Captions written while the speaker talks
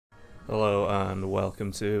Hello and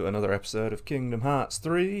welcome to another episode of Kingdom Hearts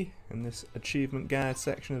 3 in this achievement guide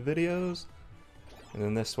section of videos. And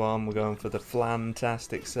in this one we're going for the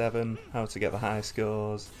Flantastic 7, how to get the high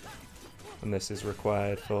scores. And this is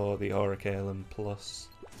required for the Orichalon Plus,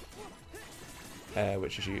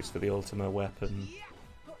 which is used for the Ultima weapon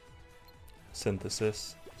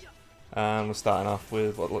synthesis. And we're starting off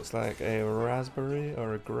with what looks like a raspberry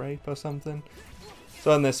or a grape or something.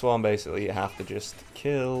 So in this one, basically, you have to just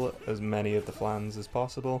kill as many of the Flans as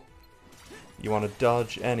possible. You want to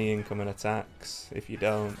dodge any incoming attacks. If you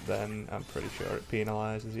don't, then I'm pretty sure it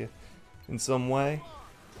penalises you in some way.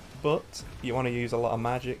 But you want to use a lot of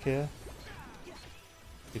magic here.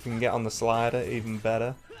 If you can get on the slider, even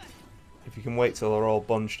better. If you can wait till they're all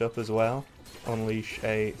bunched up as well, unleash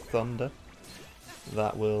a thunder.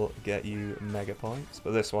 That will get you mega points.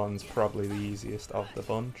 But this one's probably the easiest of the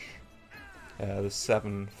bunch. There's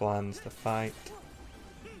 7 Flans to fight,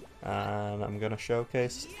 and I'm going to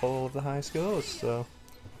showcase all of the high scores, so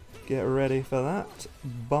get ready for that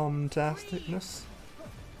bombasticness.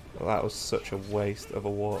 Well, that was such a waste of a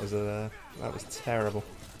water there. That was terrible.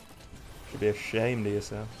 Should be ashamed of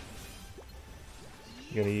yourself.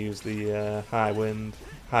 You're going to use the high wind.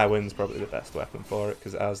 High wind's probably the best weapon for it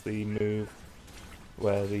because it has the move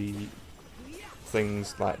where the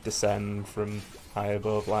things like descend from high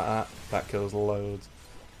above like that. That kills loads.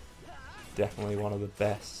 Definitely one of the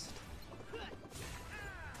best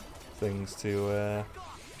things to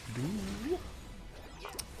do.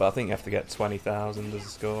 But I think you have to get 20,000 as a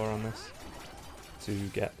score on this to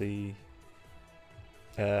get the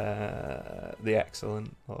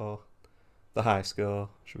excellent, or the high score,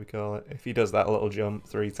 should we call it. If he does that little jump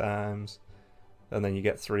 3 times, and then you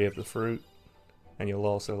get 3 of the fruit, and you'll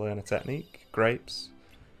also learn a technique. Grapes.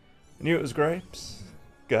 I knew it was grapes.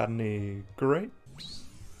 Got any grapes?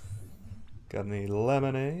 Got any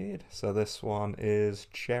lemonade? So this one is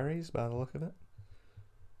cherries by the look of it.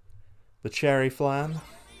 The cherry flan.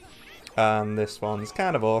 And this one's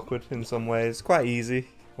kind of awkward in some ways. Quite easy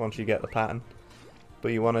once you get the pattern.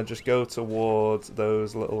 But you want to just go towards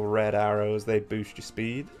those little red arrows. They boost your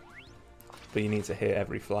speed. But you need to hit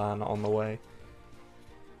every flan on the way.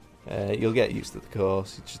 You'll get used to the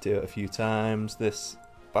course. You just do it a few times. This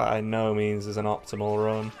by no means is an optimal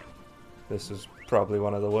run. This was probably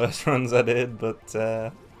one of the worst runs I did, but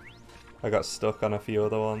I got stuck on a few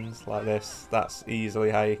other ones like this. That's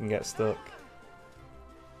easily how you can get stuck.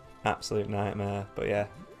 Absolute nightmare. But yeah,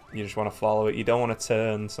 you just want to follow it. You don't want to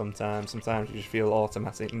turn sometimes. Sometimes you just feel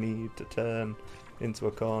automatic need to turn into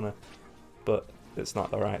a corner. But it's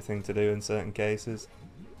not the right thing to do in certain cases.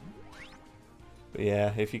 But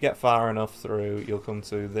yeah, if you get far enough through, you'll come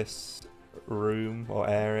to this room or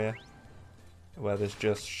area where there's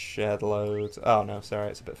just shed loads. Oh no, sorry,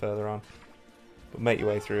 it's a bit further on. But make your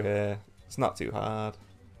way through here. It's not too hard.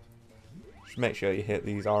 Just make sure you hit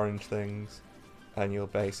these orange things and you'll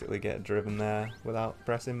basically get driven there without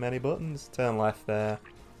pressing many buttons. Turn left there.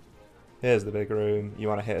 Here's the big room. You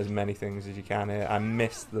want to hit as many things as you can here. I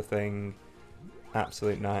missed the thing.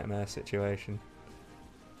 Absolute nightmare situation.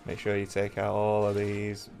 Make sure you take out all of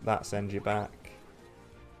these. That sends you back.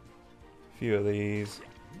 Few of these,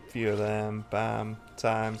 few of them. Bam.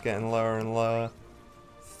 Time's getting lower and lower.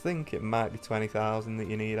 I think it might be 20,000 that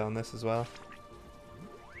you need on this as well.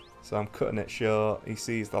 So I'm cutting it short. He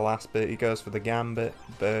sees the last bit. He goes for the gambit.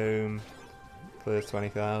 Boom. Clears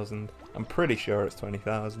 20,000. I'm pretty sure it's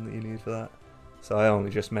 20,000 that you need for that. So I only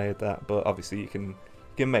just made that, but obviously you can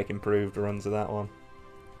make improved runs of that one.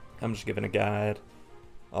 I'm just giving a guide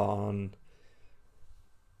on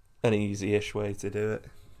an easy-ish way to do it,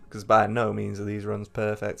 because by no means are these runs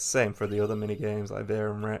perfect. Same for the other mini games like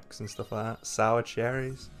Verum Rex and stuff like that. Sour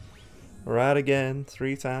cherries, right again,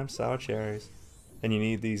 3 times sour cherries, and you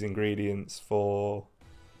need these ingredients for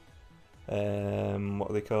what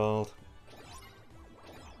are they called?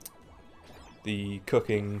 The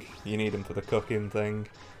cooking. You need them for the cooking thing.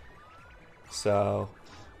 So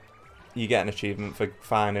you get an achievement for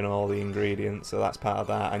finding all the ingredients, so that's part of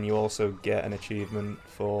that, and you also get an achievement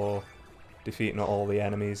for defeating all the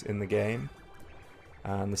enemies in the game,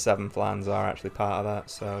 and the 7 Flans are actually part of that,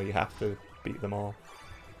 so you have to beat them all.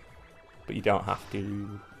 But you don't have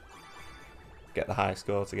to get the high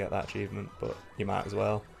score to get that achievement, but you might as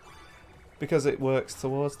well, because it works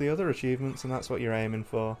towards the other achievements and that's what you're aiming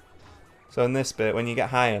for. So in this bit, when you get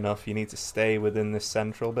high enough, you need to stay within this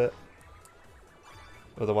central bit.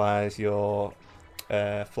 Otherwise your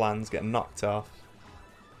Flans get knocked off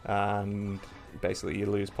and basically you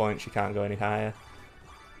lose points, you can't go any higher.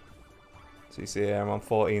 So you see here I'm on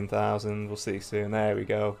 14,000, we'll see soon. There we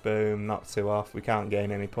go, boom, knocked 2 off. We can't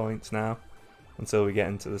gain any points now until we get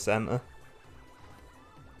into the centre.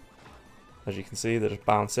 As you can see, they're just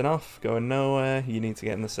bouncing off, going nowhere. You need to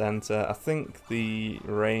get in the centre. I think the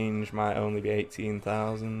range might only be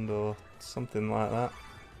 18,000 or something like that,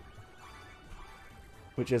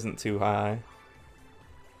 which isn't too high.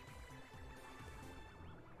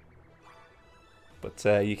 But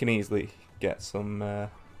you can easily get some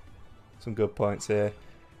good points here.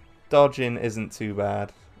 Dodging isn't too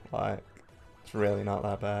bad. Like, it's really not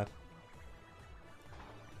that bad.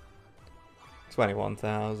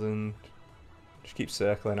 21,000. Just keep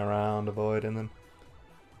circling around, avoiding them.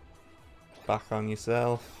 Back on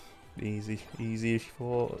yourself. Easy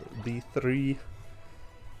for the 3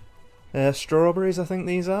 strawberries, I think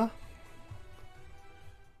these are.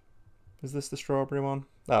 Is this the strawberry one?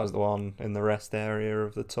 That was the one in the rest area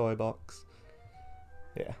of the toy box.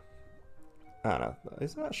 Yeah. I don't know.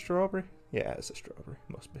 Is that a strawberry? Yeah, it's a strawberry.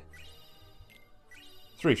 Must be.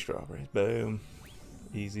 3 strawberries. Boom.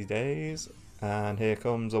 Easy days. And here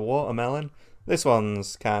comes a watermelon. This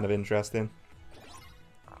one's kind of interesting.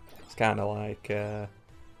 It's kind of like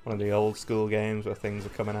one of the old school games where things are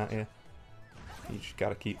coming at you. You just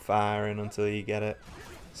gotta keep firing until you get it.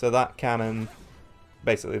 So that cannon,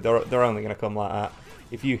 basically, they're only gonna come like that.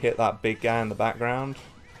 If you hit that big guy in the background,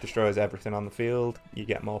 destroys everything on the field, you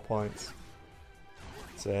get more points.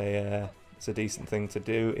 It's a decent thing to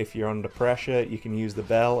do. If you're under pressure, you can use the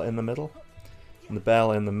bell in the middle. And the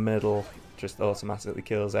bell in the middle just automatically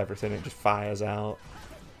kills everything. It just fires out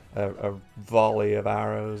a volley of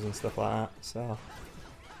arrows and stuff like that. So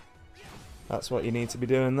that's what you need to be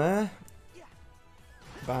doing there.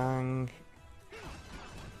 Bang.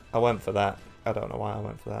 I went for that. I don't know why I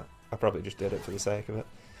went for that. I probably just did it for the sake of it.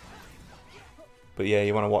 But yeah,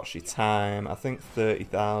 you want to watch your time. I think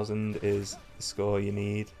 30,000 is the score you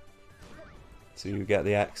need to get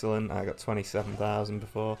the excellent. I got 27,000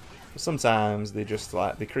 before. But sometimes they just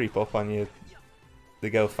they creep up on you. They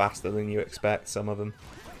go faster than you expect, some of them.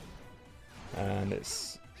 And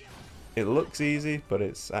it looks easy, but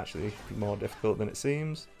it's actually more difficult than it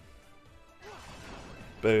seems.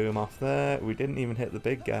 Boom, off there. We didn't even hit the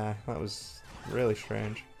big guy. That was really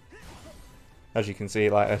strange. As you can see,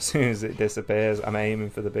 like, as soon as it disappears, I'm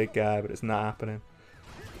aiming for the big guy, but it's not happening.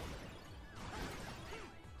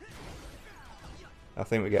 I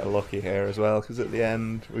think we get lucky here as well, because at the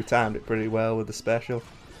end, we timed it pretty well with the special.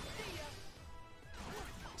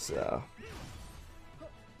 So,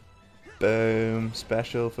 boom,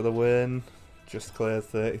 special for the win. Just cleared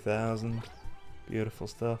 30,000. Beautiful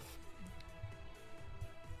stuff.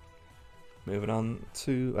 Moving on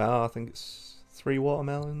to, I think it's 3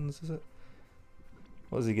 watermelons, is it?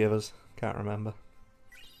 What does he give us? Can't remember.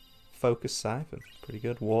 Focus siphon. Pretty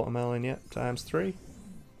good. Watermelon, yep. Times 3.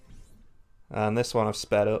 And this one I've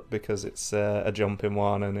sped up because it's a jumping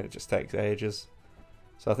one and it just takes ages.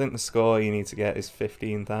 So I think the score you need to get is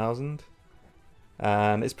 15,000.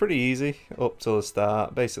 And it's pretty easy up till the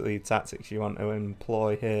start. Basically, tactics you want to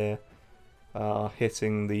employ here are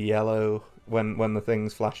hitting the yellow. When the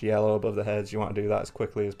things flash yellow above the heads, you want to do that as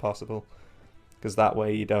quickly as possible. Because that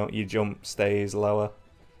way your jump stays lower.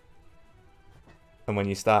 And when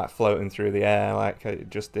you start floating through the air like I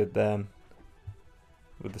just did then,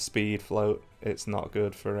 with the speed float, it's not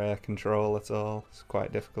good for control at all. It's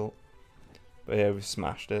quite difficult. But yeah, we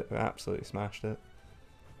smashed it. We absolutely smashed it.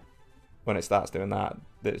 When it starts doing that,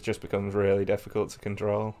 it just becomes really difficult to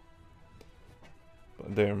control. But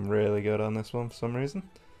I'm doing really good on this one for some reason.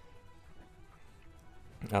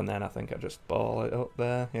 And then I think I just ball it up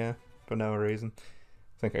there, yeah, for no reason.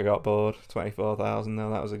 I think I got bored. 24,000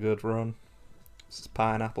 though, that was a good run. This is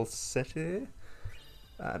Pineapple City.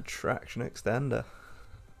 Add traction extender.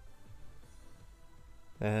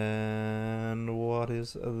 And what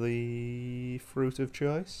is the fruit of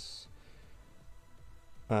choice?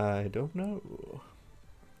 I don't know.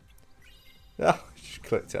 Ah, just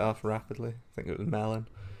clicked it off rapidly. I think it was melon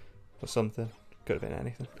or something. Could have been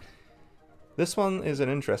anything. This one is an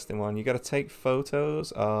interesting one. You got to take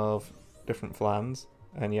photos of different flans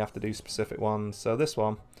and you have to do specific ones. So this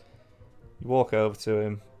one, you walk over to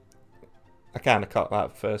him. I kind of cocked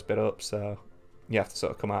that first bit up, so you have to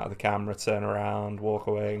sort of come out of the camera, turn around, walk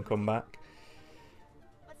away and come back.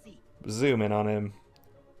 Zoom in on him,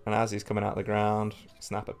 and as he's coming out of the ground,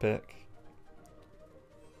 snap a pic.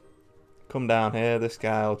 Come down here, this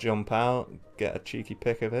guy will jump out, get a cheeky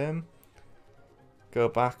pic of him. Go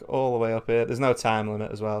back all the way up here. There's no time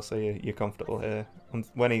limit as well, so you're comfortable here. And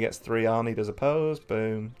when he gets 3 on, he does a pose,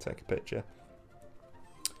 boom, take a picture.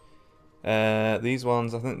 These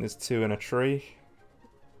ones, I think there's 2 in a tree.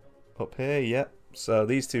 Up here, yep. So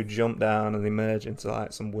these 2 jump down and they merge into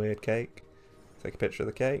like some weird cake. Take a picture of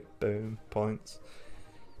the cake. Boom. Points.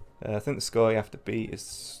 I think the score you have to beat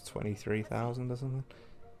is 23,000 or something.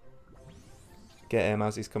 Get him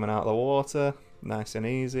as he's coming out of the water. Nice and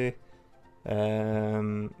easy.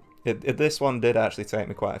 This one did actually take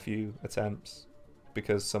me quite a few attempts,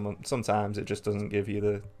 because sometimes it just doesn't give you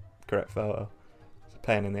the correct photo. It's a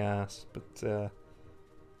pain in the ass. But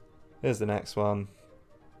here's the next one.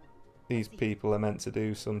 These people are meant to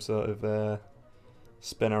do some sort of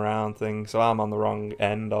spin around thing, so I'm on the wrong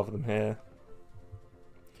end of them here.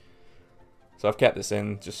 So I've kept this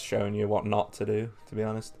in, just showing you what not to do, to be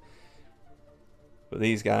honest. But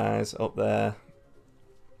these guys up there,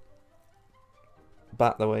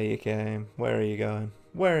 back the way you came. Where are you going?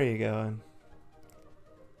 Where are you going?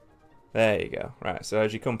 There you go. Right, so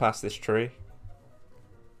as you come past this tree,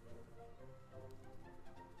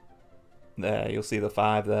 there, you'll see the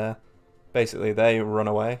 5 there. Basically, they run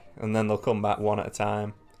away, and then they'll come back one at a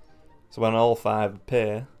time. So when all 5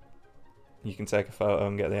 appear, you can take a photo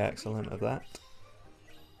and get the excellent of that.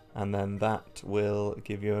 And then that will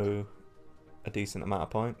give you a decent amount of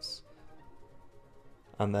points.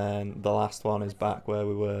 And then the last one is back where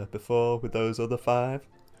we were before with those other 5.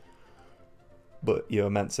 But you're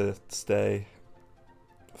meant to stay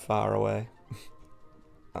far away.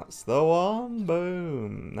 That's the one.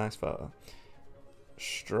 Boom. Nice photo.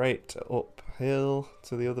 Straight uphill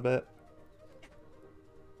to the other bit.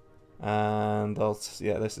 And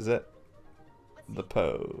yeah, this is it. The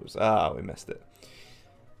pose. Ah, we missed it.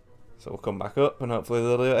 So we'll come back up and hopefully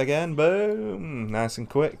they'll do it again. Boom. Nice and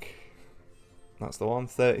quick. That's the one.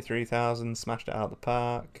 33,000. Smashed it out of the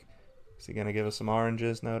park. Is he going to give us some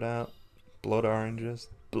oranges, no doubt? Blood oranges.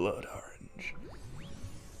 Blood orange.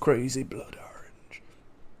 Crazy blood orange.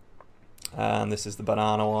 And this is the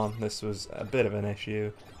banana one. This was a bit of an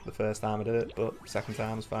issue the first time I did it, but second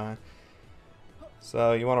time was fine.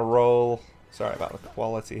 So you want to roll. Sorry about the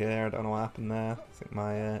quality here. I don't know what happened there. I think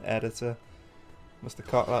my editor must have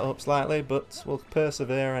cocked that up slightly, but we'll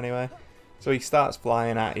persevere anyway. So he starts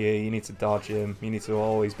flying at you. You need to dodge him. You need to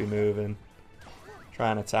always be moving. Try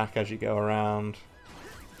and attack as you go around.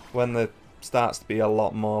 When there starts to be a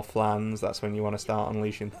lot more flans, that's when you want to start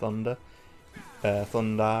unleashing thunder.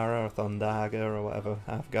 Thundara or Thundaga or whatever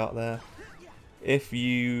I've got there. If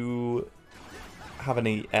you have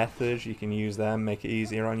any ethers, you can use them, make it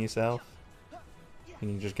easier on yourself. You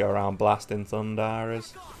can just go around blasting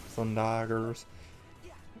Thundagers.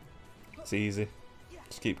 It's easy.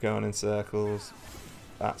 Just keep going in circles.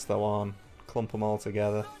 That's the one. Clump them all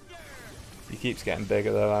together. He keeps getting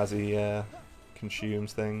bigger though as he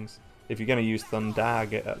consumes things. If you're going to use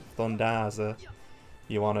Thundaza,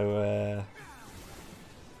 you want to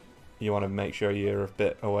make sure you're a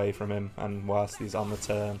bit away from him, and whilst he's on the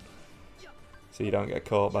turn, so you don't get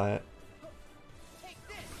caught by it.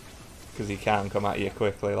 Because he can come at you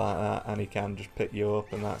quickly like that, and he can just pick you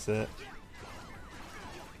up, and that's it.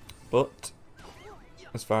 But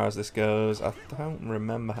as far as this goes, I don't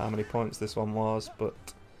remember how many points this one was, but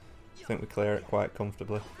I think we clear it quite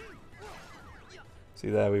comfortably. See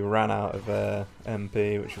there, we ran out of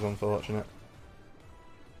MP, which was unfortunate.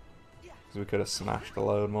 Because we could have smashed a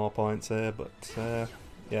load more points here, but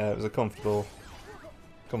yeah, it was a comfortable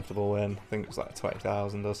win. I think it was like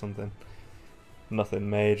 20,000 or something. Nothing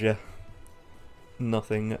major.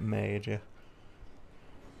 Nothing major.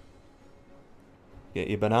 Get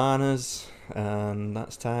your bananas, and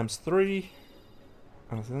that's ×3.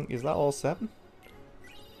 I think, is that all 7?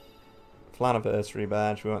 Flanniversary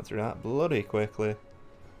badge, we went through that bloody quickly.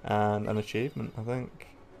 And an achievement, I think.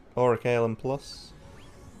 Orichalum Plus.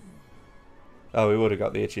 Oh, we would have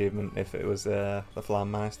got the achievement if it was the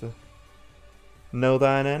Flanmeister. Know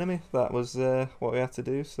thine enemy. That was what we had to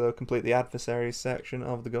do. So complete the adversaries section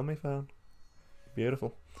of the gummy phone.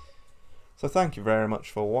 Beautiful. So thank you very much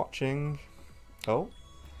for watching. Oh,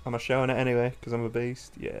 am I showing it anyway? Because I'm a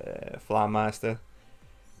beast. Yeah, Flanmeister.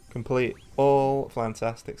 Complete all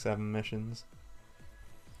fantastic 7 missions.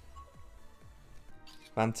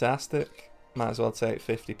 Fantastic. Might as well take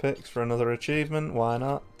 50 picks for another achievement. Why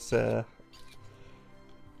not?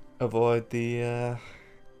 Avoid the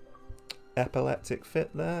epileptic fit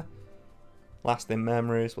there. Lasting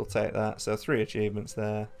memories, we'll take that. So 3 achievements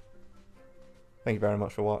there. Thank you very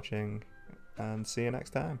much for watching, and see you next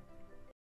time.